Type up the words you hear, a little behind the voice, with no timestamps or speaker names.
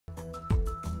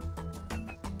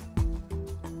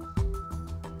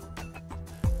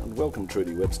And welcome,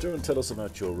 Trudi Webster, and tell us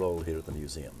about your role here at the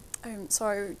museum.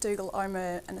 So, Dougal, I'm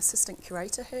an assistant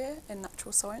curator here in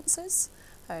natural sciences.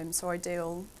 So I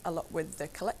deal a lot with the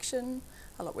collection,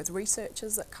 a lot with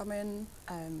researchers that come in.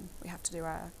 We have to do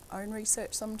our own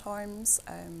research sometimes.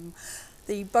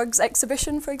 The bugs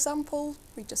exhibition, for example,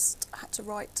 we just had to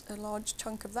write a large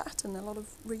chunk of that and a lot of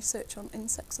research on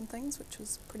insects and things, which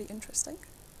was pretty interesting.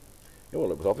 Yeah,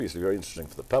 well, it was obviously very interesting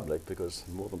for the public because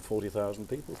more than 40,000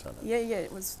 people turned up. Yeah,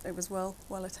 it was well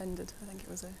attended. I think it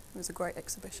was a great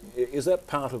exhibition. Is that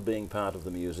part of being part of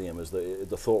the museum? Is the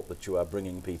thought that you are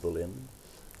bringing people in?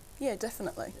 Yeah,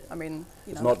 definitely. I mean,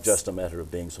 it's not just a matter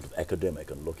of being sort of academic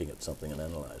and looking at something and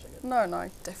analysing it. No,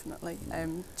 definitely.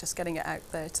 Just getting it out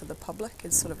there to the public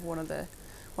is sort of one of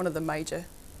the major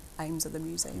aims of the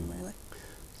museum, really.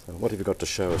 So what have you got to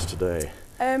show us today?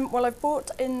 Well, I've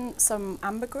brought in some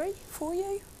ambergris for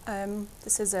you.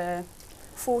 This is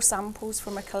 4 samples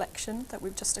from a collection that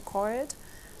we've just acquired.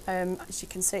 As you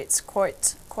can see, it's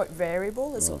quite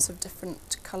variable. There's lots of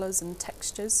different colours and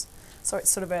textures. So it's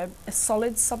sort of a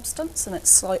solid substance and it's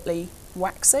slightly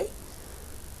waxy.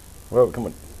 Well,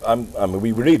 come on. I mean,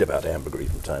 we read about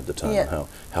ambergris from time to time, and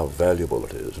how valuable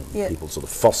it is, and people sort of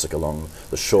fossick along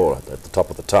the shore at the top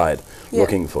of the tide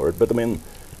looking for it. But I mean,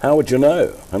 how would you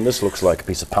know? And this looks like a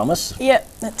piece of pumice. Yeah,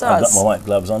 it does. I've got my white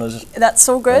gloves on. Is it? That's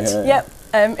all good. Yeah.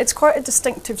 It's quite a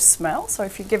distinctive smell. So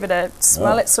if you give it a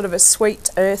smell, it's sort of a sweet,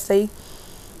 earthy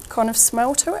kind of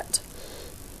smell to it.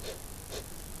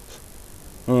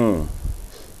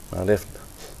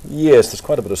 Yes, there's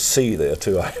quite a bit of sea there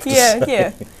too, I have to say.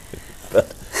 Yeah.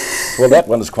 But, well, that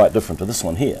one is quite different to this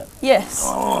one here. Yes.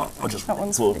 That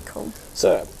one's pretty cool.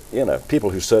 So, you know,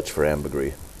 people who search for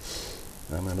ambergris,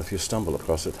 I mean, if you stumble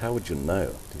across it, how would you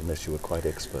know, unless you were quite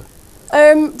expert?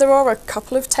 There are a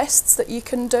couple of tests that you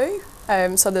can do.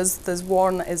 So there's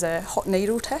one is a hot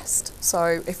needle test.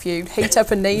 So if you heat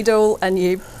up a needle and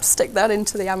you stick that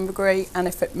into the ambergris, and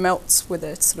if it melts with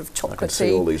a sort of chocolatey... I can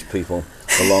see all these people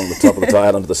along the top of the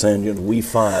tide under the sand dunes, wee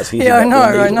fires heating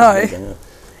up I know.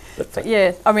 But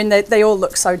yeah, I mean, they all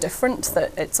look so different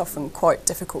that it's often quite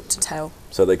difficult to tell.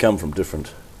 So they come from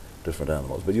different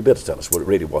animals, but you better tell us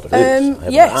really what it is. I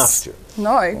haven't asked you.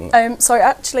 No. So it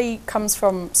actually comes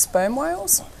from sperm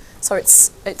whales. So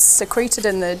it's secreted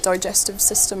in the digestive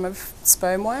system of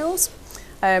sperm whales,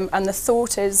 and the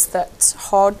thought is that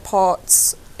hard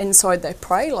parts inside their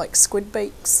prey, like squid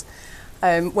beaks,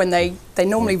 when they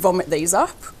normally vomit these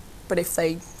up, but if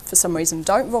they for some reason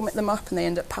don't vomit them up and they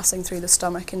end up passing through the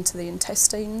stomach into the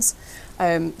intestines,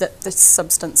 that this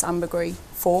substance ambergris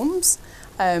forms.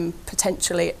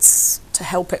 Potentially it's to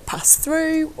help it pass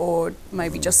through, or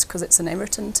maybe just because it's an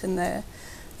irritant in their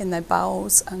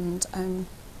bowels, and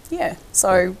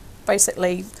so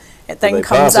basically it then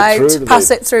comes out,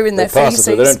 pass it through in their faeces.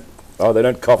 They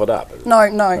don't cough it up?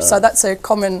 No. So that's a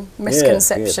common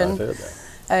misconception. Yes, I've heard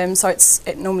that. So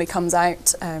it normally comes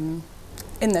out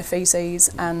in their faeces,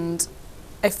 and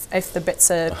if the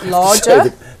bits are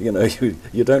larger...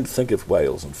 you don't think of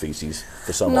whales and faeces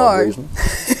for some odd reason.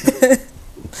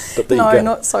 But no,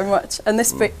 not so much. And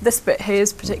this bit here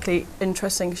is particularly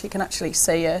interesting because you can actually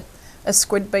see a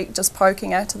squid beak just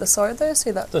poking out of the side there.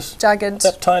 See that jagged...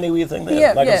 That tiny wee thing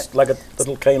there, like a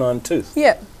little canine tooth.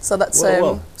 Yeah, so that's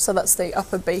so that's the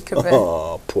upper beak of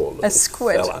poor little a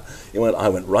squid. Fella. I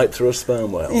went right through a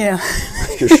sperm whale. Yeah.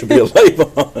 You should be a labour.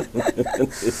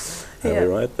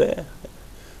 Right there.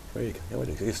 I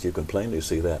guess you can plainly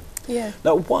see that. Yeah.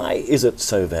 Now, why is it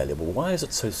so valuable? Why is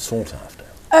it so sought after?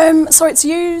 So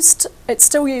it's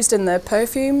still used in the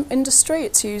perfume industry.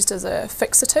 It's used as a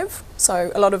fixative. So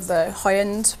a lot of the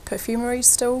high-end perfumeries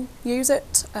still use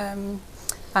it,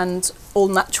 and all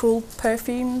natural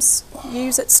perfumes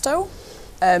use it still.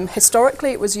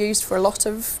 Historically, it was used for a lot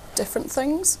of different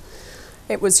things.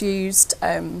 It was used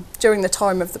during the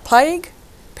time of the plague.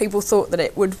 People thought that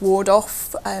it would ward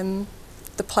off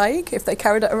the plague if they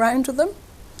carried it around with them.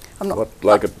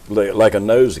 Like a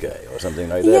nosegay or something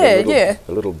like that?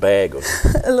 A little bag or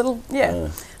something. A little,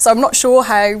 So I'm not sure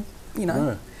how,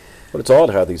 No. Well, it's odd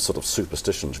how these sort of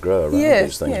superstitions grow around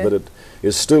these things, but it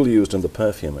is still used in the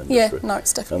perfume industry. Yeah, no,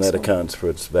 it's definitely. And that accounts for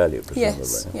its value,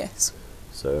 presumably. Yes.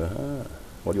 So,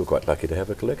 well, you're quite lucky to have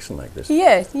a collection like this.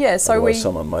 Yeah. So otherwise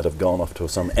someone might have gone off to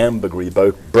some ambergris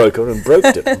broker and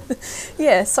broked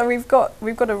it. So we've got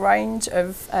a range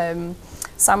of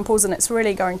samples, and it's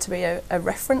really going to be a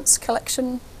reference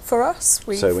collection for us.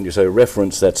 So when you say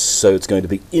reference, it's going to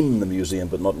be in the museum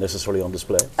but not necessarily on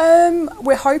display?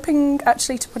 We're hoping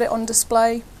actually to put it on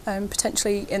display,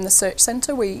 potentially in the search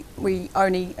centre. We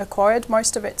only acquired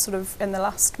most of it sort of in the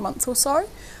last month or so.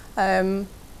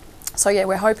 So yeah,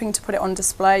 we're hoping to put it on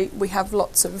display. We have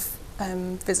lots of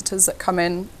visitors that come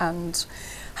in and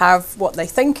have what they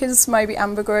think is maybe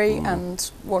ambergris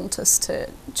and want us to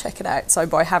check it out. So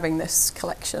by having this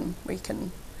collection, we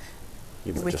can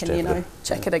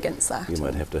check it against that. You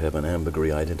might have to have an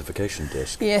ambergris identification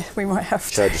desk. Yeah, we might have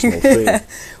to. Charge a small fee.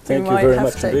 Thank you very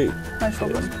much indeed. No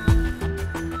problem.